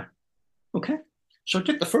us there? Okay. So I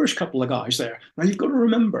took the first couple of guys there. Now you've got to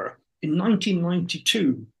remember, in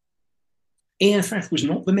 1992, AFF was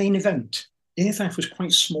not the main event. AFF was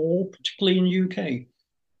quite small, particularly in the UK.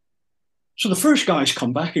 So the first guys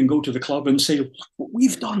come back and go to the club and say, look what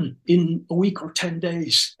we've done in a week or 10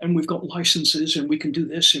 days, and we've got licenses and we can do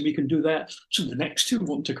this and we can do that. So the next two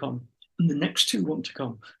want to come, and the next two want to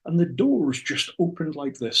come. And the doors just opened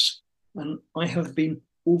like this. And I have been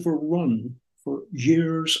overrun for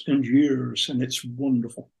years and years, and it's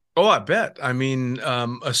wonderful. Oh, I bet. I mean,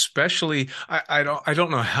 especially, I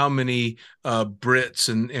don't know how many Brits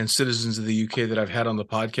and citizens of the UK that I've had on the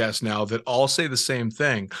podcast now that all say the same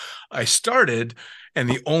thing. I started, and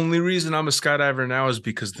the only reason I'm a skydiver now is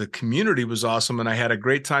because the community was awesome, and I had a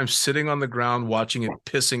great time sitting on the ground watching it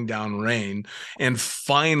pissing down rain. And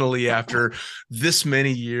finally, after this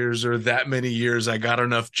many years or that many years, I got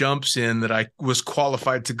enough jumps in that I was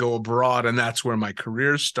qualified to go abroad, and that's where my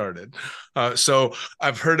career started. So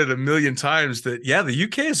I've heard it a million times that, yeah, the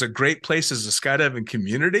UK is a great place as a skydiving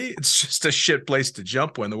community. It's just a shit place to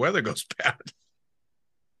jump when the weather goes bad.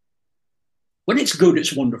 When it's good,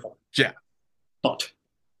 it's wonderful. Yeah. But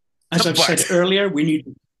as I've said earlier, we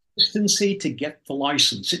need consistency to get the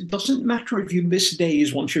license. It doesn't matter if you miss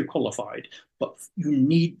days once you're qualified, but you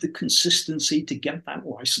need the consistency to get that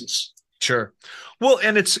license. Sure. Well,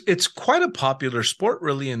 and it's quite a popular sport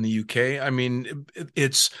really in the UK. I mean,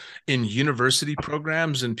 it's in university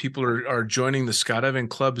programs, and people are joining the skydiving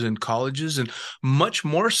clubs in colleges, and much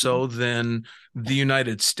more so than the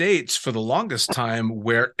United States for the longest time,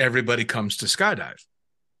 where everybody comes to skydive.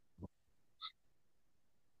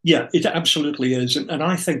 Yeah, it absolutely is. And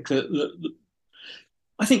I think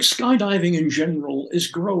I think skydiving in general is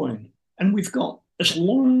growing, and we've got, as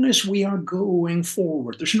long as we are going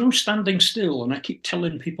forward, there's no standing still. And I keep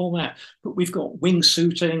telling people that, but we've got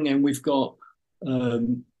wingsuiting, and we've got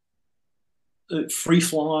free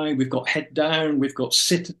fly, we've got head down, we've got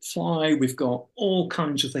sit fly, we've got all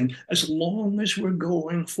kinds of things. As long as we're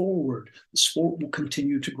going forward, the sport will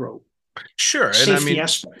continue to grow. Sure. And safety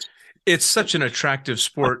aspect. It's such an attractive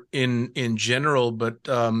sport in general, but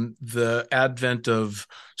the advent of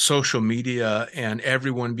social media and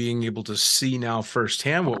everyone being able to see now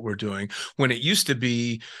firsthand what we're doing, when it used to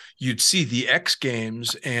be you'd see the X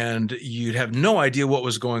Games and you'd have no idea what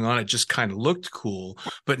was going on. It just kind of looked cool.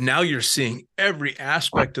 But now you're seeing every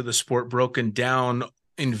aspect of the sport broken down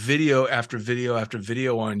in video after video after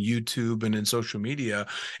video on YouTube and in social media,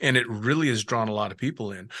 and it really has drawn a lot of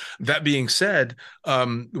people in. That being said,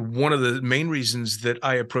 one of the main reasons that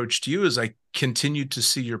I approached you is I continued to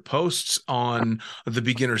see your posts on the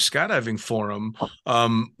Beginner Skydiving Forum,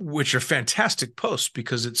 which are fantastic posts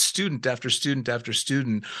because it's student after student after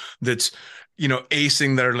student that's, you know,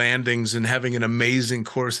 acing their landings and having an amazing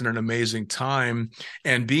course and an amazing time,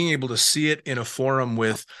 and being able to see it in a forum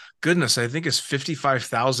with, goodness, I think it's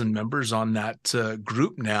 55,000 members on that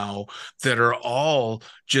group now that are all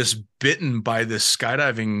just bitten by this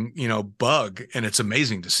skydiving, you know, bug. And it's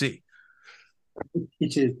amazing to see.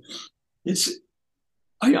 It is.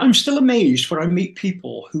 I'm still amazed when I meet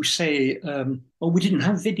people who say, well, we didn't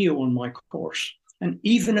have video on my course. And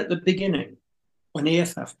even at the beginning, on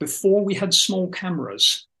AFF, before we had small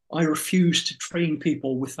cameras, I refused to train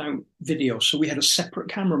people without video. So we had a separate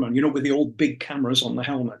cameraman, you know, with the old big cameras on the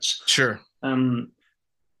helmets. Sure. And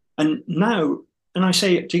now, and I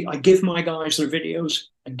say, I give my guys their videos,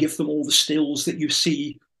 I give them all the stills that you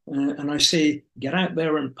see, and I say, get out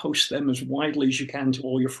there and post them as widely as you can to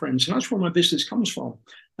all your friends. And that's where my business comes from.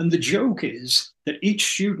 And the joke is that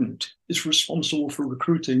each student is responsible for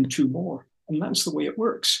recruiting two more. And that's the way it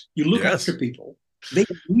works. You look after people, they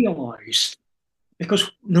realize,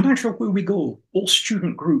 because no matter where we go, all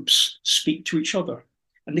student groups speak to each other.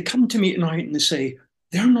 And they come to me at night and they say,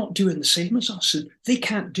 they're not doing the same as us, and they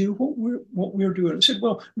can't do what we're doing. I said,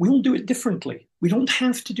 well, we'll do it differently. We don't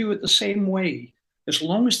have to do it the same way. As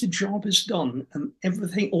long as the job is done and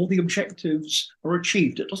everything, all the objectives are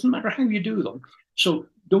achieved, it doesn't matter how you do them. So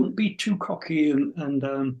don't be too cocky,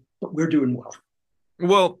 but we're doing well.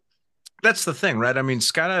 Well, that's the thing, right? I mean,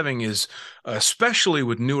 skydiving is, especially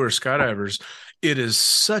with newer skydivers, it is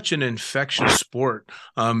such an infectious sport,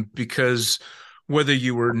 because whether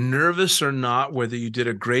you were nervous or not, whether you did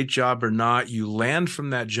a great job or not, you land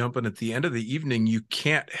from that jump, and at the end of the evening, you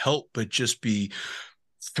can't help but just be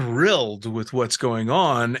thrilled with what's going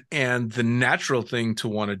on. And the natural thing to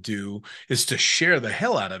want to do is to share the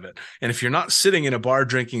hell out of it. And if you're not sitting in a bar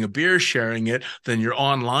drinking a beer sharing it, then you're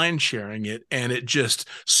online sharing it, and it just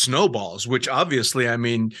snowballs, which obviously, I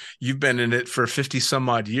mean, you've been in it for 50 some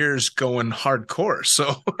odd years going hardcore.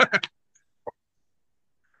 So,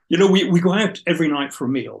 we go out every night for a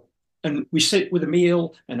meal. And we sit with a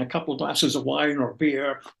meal and a couple of glasses of wine or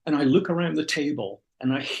beer, and I look around the table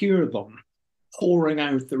and I hear them pouring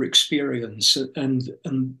out their experience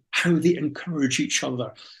and how they encourage each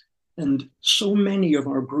other. And so many of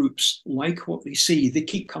our groups like what they see. They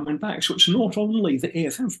keep coming back. So it's not only the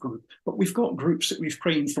AFF group, but we've got groups that we've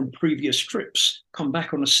trained from previous trips come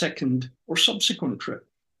back on a second or subsequent trip.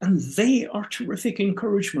 And they are terrific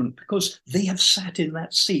encouragement because they have sat in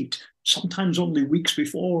that seat, sometimes only weeks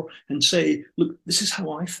before, and say, look, this is how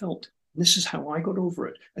I felt. This is how I got over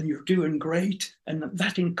it. And you're doing great. And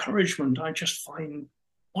that encouragement I just find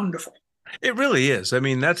wonderful. It really is. I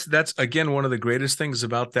mean, that's again, one of the greatest things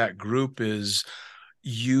about that group is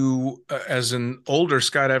you, as an older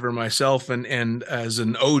skydiver myself and as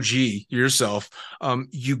an OG yourself,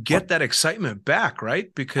 you get that excitement back,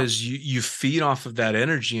 right? Because you feed off of that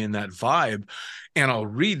energy and that vibe. And I'll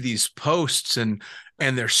read these posts and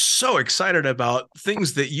they're so excited about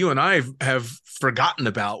things that you and I have forgotten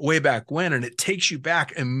about way back when. And it takes you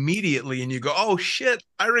back immediately and you go, oh shit,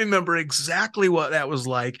 I remember exactly what that was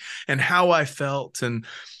like and how I felt. And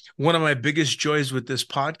one of my biggest joys with this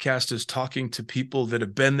podcast is talking to people that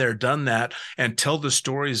have been there, done that, and tell the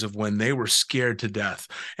stories of when they were scared to death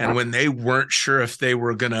and when they weren't sure if they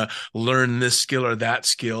were going to learn this skill or that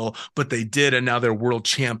skill, but they did. And now they're world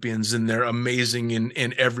champions and they're amazing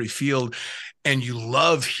in every field. And you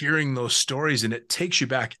love hearing those stories and it takes you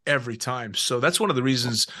back every time. So that's one of the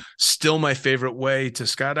reasons still my favorite way to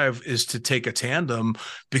skydive is to take a tandem,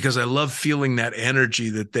 because I love feeling that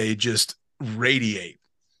energy that they just radiate.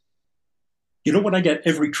 You know what I get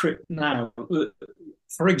every trip now?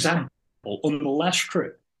 For example, on the last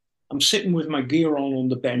trip, I'm sitting with my gear on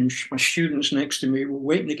the bench, my students next to me, we're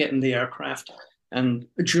waiting to get in the aircraft, and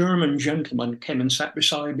a German gentleman came and sat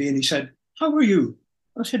beside me and he said, how are you?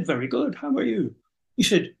 I said, very good. How are you? He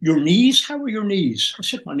said, your knees? How are your knees? I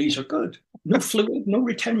said, my knees are good. No fluid, no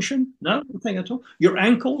retention, no, nothing at all. Your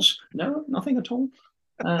ankles? No, nothing at all.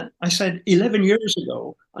 I said, 11 years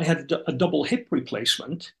ago, I had a double hip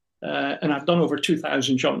replacement. And I've done over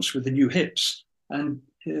 2,000 jumps with the new hips. And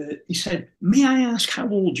he said, may I ask how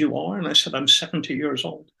old you are? And I said, I'm 70 years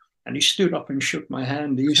old. And he stood up and shook my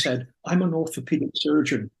hand. He said, I'm an orthopedic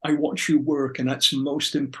surgeon. I watch you work, and that's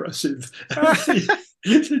most impressive.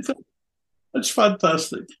 That's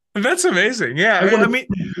fantastic. That's amazing. Yeah. I mean,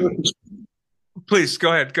 please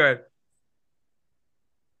go ahead.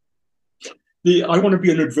 I want to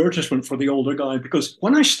be an advertisement for the older guy, because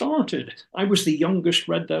when I started, I was the youngest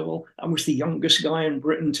Red Devil. I was the youngest guy in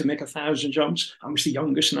Britain to make 1,000 jumps. I was the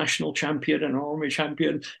youngest national champion and army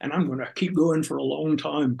champion. And I'm going to keep going for a long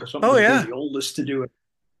time because I'm going to be the oldest to do it.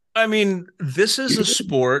 I mean, this is a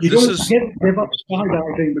sport. You don't give up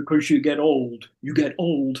skydiving because you get old. You get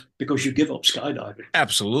old because you give up skydiving.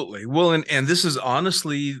 Absolutely. Well, and this is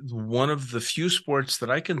honestly one of the few sports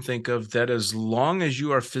that I can think of that as long as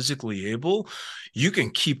you are physically able, you can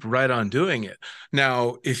keep right on doing it.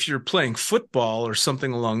 Now, if you're playing football or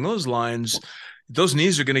something along those lines, those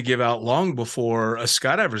knees are going to give out long before a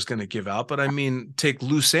skydiver is going to give out. But I mean, take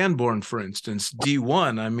Lou Sanborn, for instance,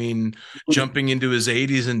 D1. I mean, jumping into his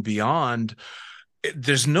 80s and beyond,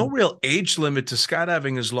 there's no real age limit to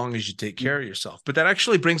skydiving as long as you take care of yourself. But that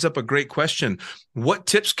actually brings up a great question. What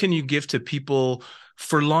tips can you give to people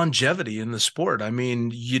for longevity in the sport? I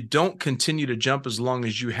mean, you don't continue to jump as long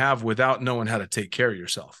as you have without knowing how to take care of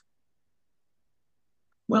yourself.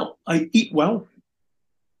 Well, I eat well.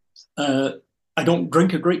 I don't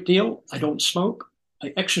drink a great deal. I don't smoke.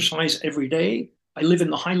 I exercise every day. I live in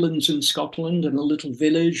the Highlands in Scotland in a little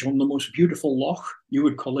village on the most beautiful loch. You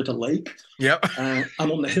would call it a lake. Yep.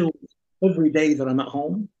 I'm on the hill every day that I'm at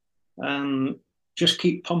home. Just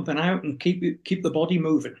keep pumping out and keep the body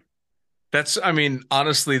moving.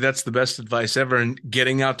 Honestly, that's the best advice ever. And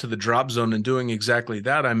getting out to the drop zone and doing exactly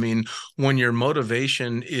that. I mean, when your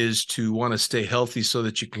motivation is to want to stay healthy so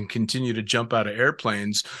that you can continue to jump out of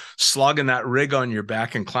airplanes, slogging that rig on your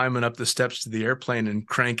back and climbing up the steps to the airplane and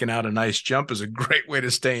cranking out a nice jump is a great way to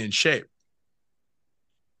stay in shape.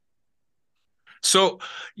 So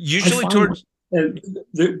usually towards...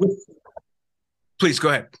 Please go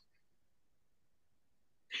ahead.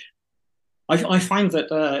 I find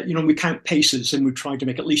that, we count paces and we try to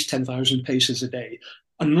make at least 10,000 paces a day.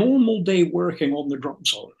 A normal day working on the drop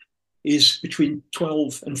zone, is between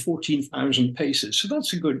 12 and 14,000 paces. So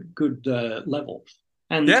that's a good level.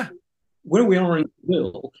 And Yeah. where we are in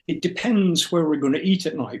Brazil, it depends where we're going to eat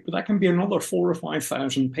at night, but that can be another 4,000 or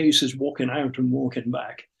 5,000 paces walking out and walking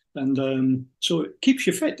back. And so it keeps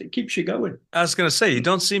you fit. It keeps you going. I was going to say, you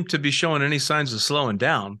don't seem to be showing any signs of slowing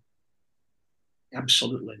down.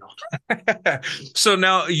 Absolutely not. So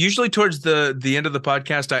now, usually towards the end of the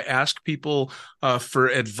podcast, I ask people for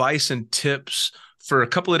advice and tips for a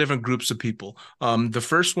couple of different groups of people. The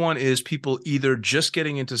first one is people either just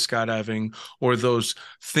getting into skydiving or those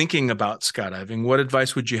thinking about skydiving. What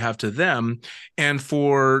advice would you have to them? And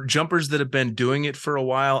for jumpers that have been doing it for a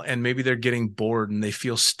while and maybe they're getting bored and they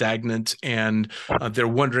feel stagnant and they're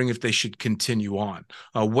wondering if they should continue on.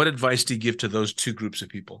 What advice do you give to those two groups of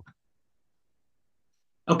people?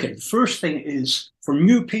 Okay, the first thing is for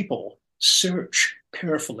new people, search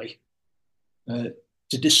carefully to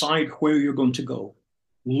decide where you're going to go.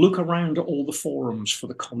 Look around at all the forums for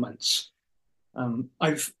the comments.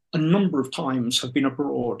 I've a number of times have been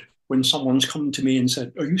abroad when someone's come to me and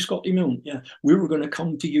said, "Are you Scotty Milne? Yeah, we were going to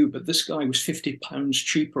come to you, but this guy was £50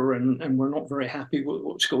 cheaper and we're not very happy with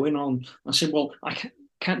what's going on." I said, "Well, I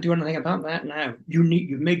can't do anything about that now.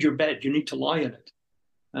 You've made your bed. You need to lie in it."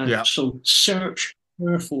 Yeah. So search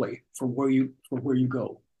carefully for where you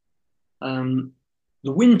go.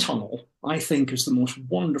 The wind tunnel, I think, is the most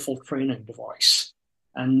wonderful training device.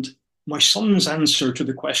 And my son's answer to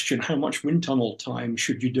the question, how much wind tunnel time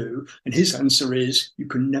should you do? And his answer is, you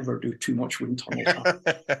can never do too much wind tunnel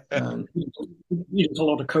time. He needs a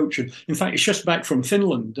lot of coaching. In fact, he's just back from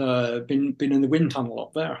Finland, been in the wind tunnel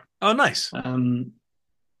up there. Oh, nice.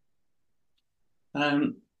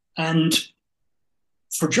 And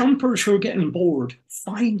for jumpers who are getting bored,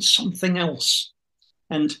 find something else.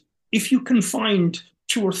 And if you can find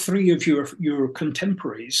 2 or 3 of your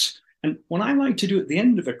contemporaries, and what I like to do at the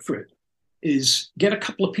end of a trip is get a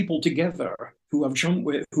couple of people together who I've jumped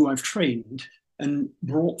with, who I've trained, and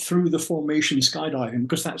brought through the formation skydiving,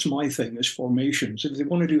 because that's my thing, is formations. If they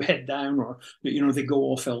want to do head down or they go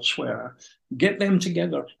off elsewhere, get them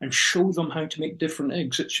together and show them how to make different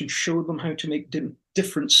exits and show them how to make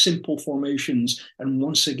different simple formations. And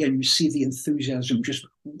once again, you see the enthusiasm, just,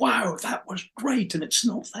 wow, that was great. And it's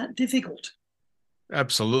not that difficult.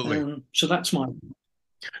 Absolutely. So that's my...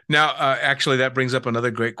 Now, actually, that brings up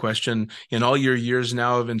another great question. In all your years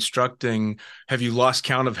now of instructing, have you lost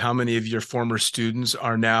count of how many of your former students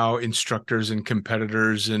are now instructors and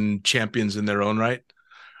competitors and champions in their own right?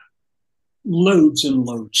 Loads and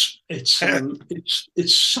loads. It's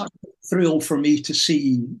such a thrill for me to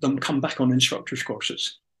see them come back on instructors'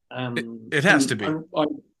 courses. It has to be.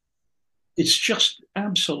 It's just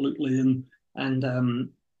absolutely,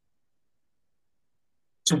 and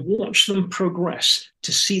to watch them progress,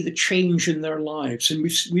 to see the change in their lives. And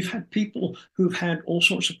we've had people who've had all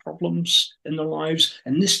sorts of problems in their lives,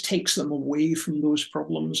 and this takes them away from those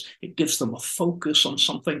problems. It gives them a focus on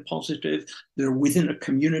something positive. They're within a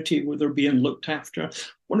community where they're being looked after.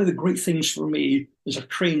 One of the great things for me is I've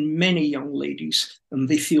trained many young ladies, and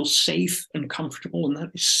they feel safe and comfortable, and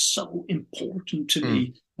that is so important to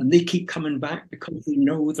me. And they keep coming back because they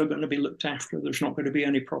know they're going to be looked after. There's not going to be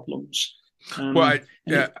any problems.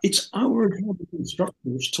 It's our job as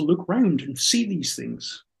instructors to look around and see these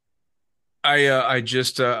things.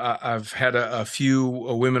 I've had a few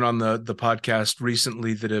women on the podcast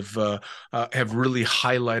recently that have really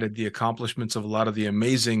highlighted the accomplishments of a lot of the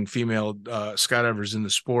amazing female skydivers in the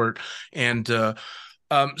sport, and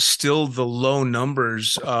still the low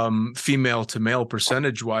numbers female to male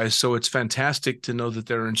percentage wise. So it's fantastic to know that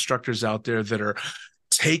there are instructors out there that are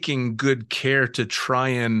taking good care to try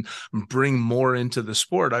and bring more into the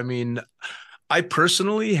sport. I mean, I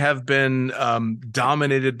personally have been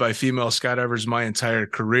dominated by female skydivers my entire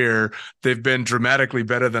career. They've been dramatically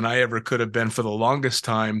better than I ever could have been for the longest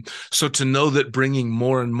time. So to know that bringing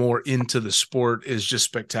more and more into the sport is just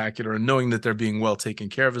spectacular, and knowing that they're being well taken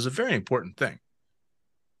care of is a very important thing.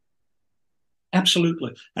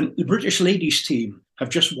 Absolutely. And the British ladies team have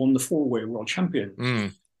just won the 4-way world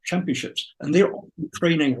championships, and they're all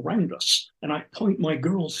training around us. And I point my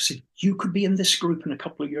girls and say, you could be in this group in a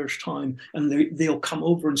couple of years' time, and they'll come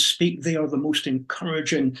over and speak. They are the most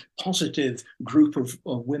encouraging, positive group of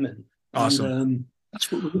women. Awesome. And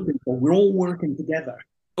that's what we're looking for. We're all working together.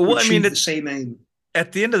 Well, I mean, the same aim.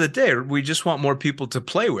 At the end of the day, we just want more people to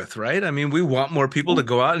play with, right? I mean, we want more people to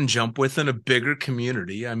go out and jump with in a bigger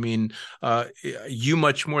community. I mean, you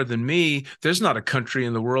much more than me, there's not a country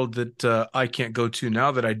in the world that I can't go to now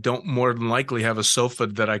that I don't more than likely have a sofa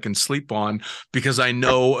that I can sleep on because I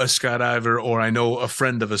know a skydiver or I know a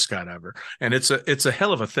friend of a skydiver. And it's a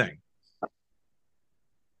hell of a thing.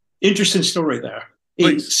 Interesting story there.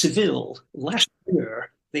 In Seville last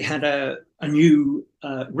year, they had a new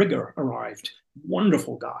rigger arrived.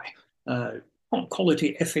 Wonderful guy, top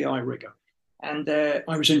quality FAI rigger. And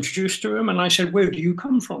I was introduced to him, and I said, "Where do you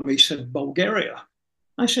come from?" He said, "Bulgaria."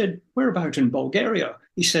 I said, "Whereabout in Bulgaria?"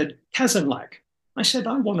 He said, "Kazanlak." I said,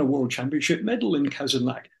 "I won a world championship medal in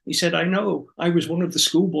Kazanlak." He said, "I know. I was one of the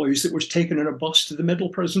schoolboys that was taken in a bus to the medal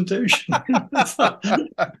presentation."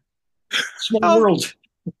 Small world.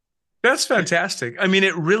 That's fantastic. I mean,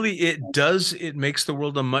 it makes the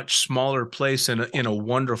world a much smaller place in a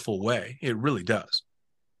wonderful way. It really does.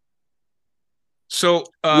 So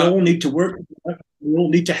we all need to work. We all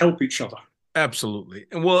need to help each other. Absolutely.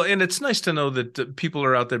 And it's nice to know that people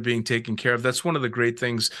are out there being taken care of. That's one of the great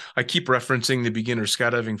things. I keep referencing the Beginner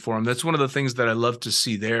Skydiving Forum. That's one of the things that I love to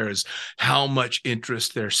see there is how much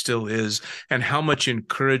interest there still is and how much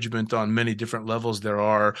encouragement on many different levels there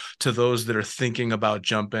are to those that are thinking about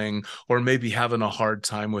jumping or maybe having a hard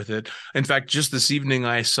time with it. In fact, just this evening,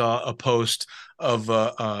 I saw a post of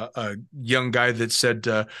a young guy that said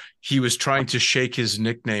he was trying to shake his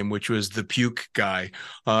nickname, which was the puke guy.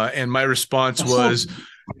 And my response was,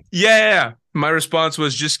 my response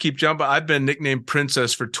was, just keep jumping. I've been nicknamed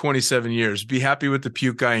Princess for 27 years. Be happy with the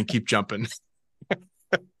puke guy and keep jumping.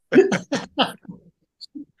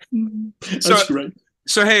 That's great.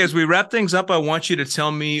 So, hey, as we wrap things up, I want you to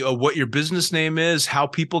tell me what your business name is, how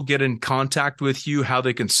people get in contact with you, how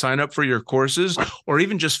they can sign up for your courses, or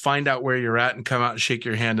even just find out where you're at and come out and shake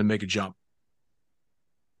your hand and make a jump.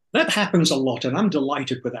 That happens a lot, and I'm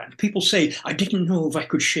delighted with that. People say, "I didn't know if I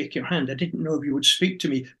could shake your hand. I didn't know if you would speak to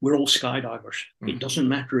me." We're all skydivers. It doesn't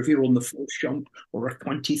matter if you're on the first jump or a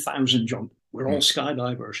 20,000 jump. We're all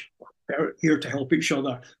skydivers. We're here to help each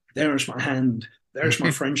other. There's my hand. There's my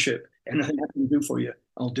friendship. Anything I can do for you,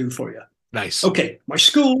 I'll do for you. Nice. Okay, my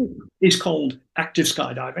school is called Active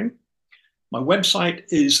Skydiving. My website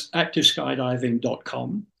is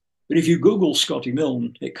activeskydiving.com. But if you Google Scotty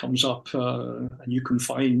Milne, it comes up and you can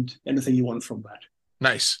find anything you want from that.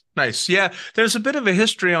 Nice. Yeah, there's a bit of a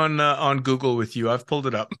history on Google with you. I've pulled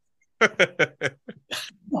it up.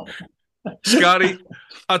 Scotty,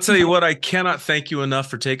 I'll tell you what, I cannot thank you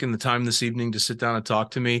enough for taking the time this evening to sit down and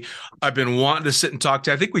talk to me. I've been wanting to sit and talk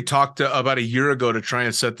to you. I think we talked about a year ago to try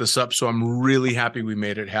and set this up, so I'm really happy we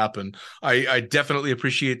made it happen. I definitely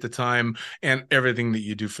appreciate the time and everything that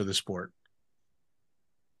you do for the sport.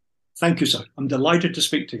 Thank you, sir. I'm delighted to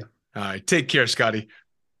speak to you. All right. Take care, Scotty.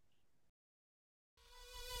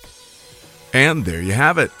 And there you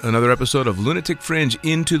have it. Another episode of Lunatic Fringe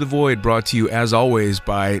Into the Void, brought to you as always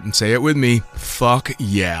by, and say it with me, fuck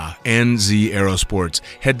yeah, NZ Aerosports.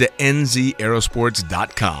 Head to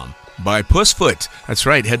nzaerosports.com. By Pussfoot. That's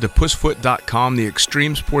right, head to pussfoot.com, the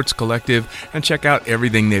Extreme Sports Collective, and check out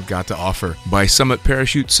everything they've got to offer. By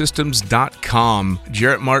summitparachutesystems.com.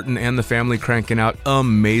 Jarrett Martin and the family cranking out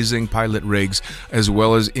amazing pilot rigs, as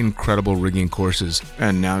well as incredible rigging courses.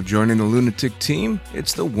 And now joining the Lunatic team,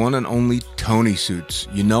 it's the one and only Tony Suits.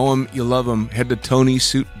 You know him, you love him. Head to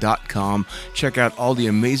tonysuit.com. Check out all the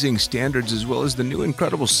amazing standards, as well as the new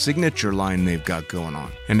incredible signature line they've got going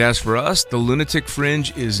on. And as for us, the Lunatic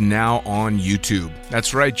Fringe is now on YouTube.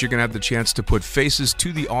 That's right, you're going to have the chance to put faces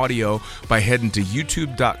to the audio by heading to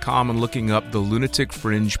youtube.com and looking up the Lunatic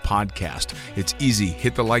Fringe podcast. It's easy.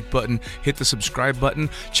 Hit the like button, hit the subscribe button,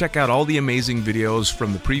 check out all the amazing videos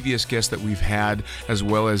from the previous guests that we've had, as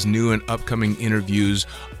well as new and upcoming interviews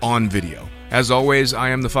on video. As always,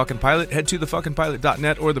 I am The Fucking Pilot. Head to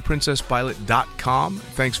thefuckingpilot.net or theprincesspilot.com.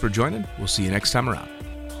 Thanks for joining. We'll see you next time around.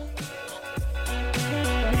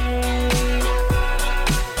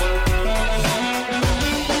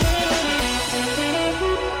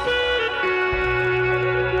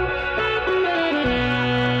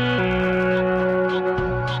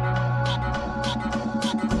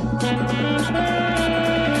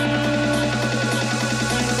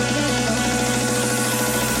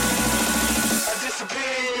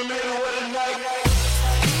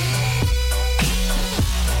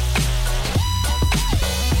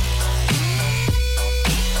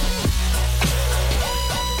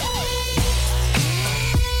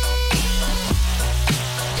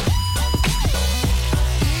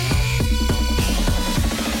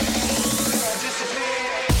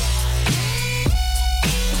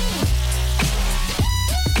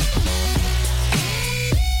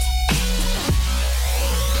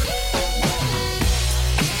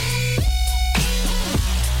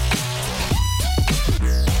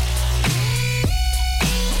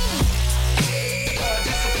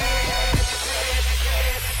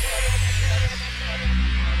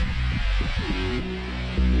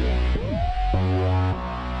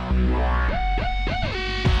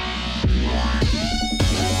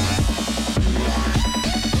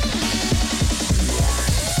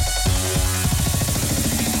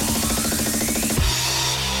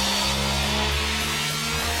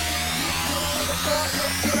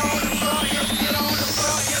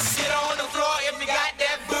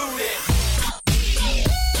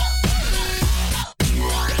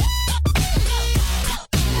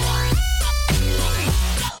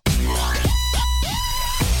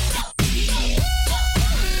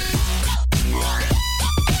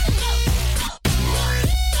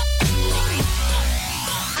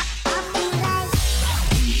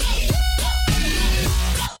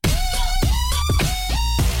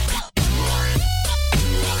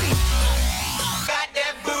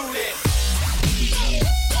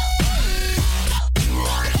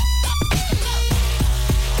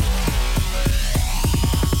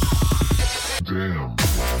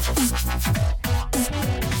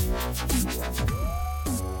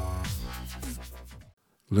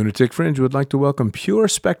 Lunatic Fringe would like to welcome Pure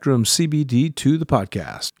Spectrum CBD to the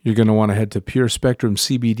podcast. You're going to want to head to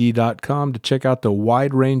purespectrumcbd.com to check out the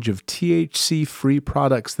wide range of THC-free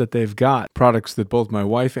products that they've got. Products that both my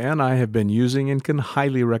wife and I have been using and can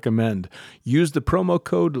highly recommend. Use the promo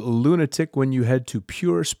code LUNATIC when you head to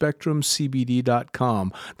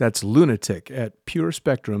purespectrumcbd.com. That's lunatic at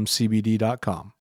purespectrumcbd.com.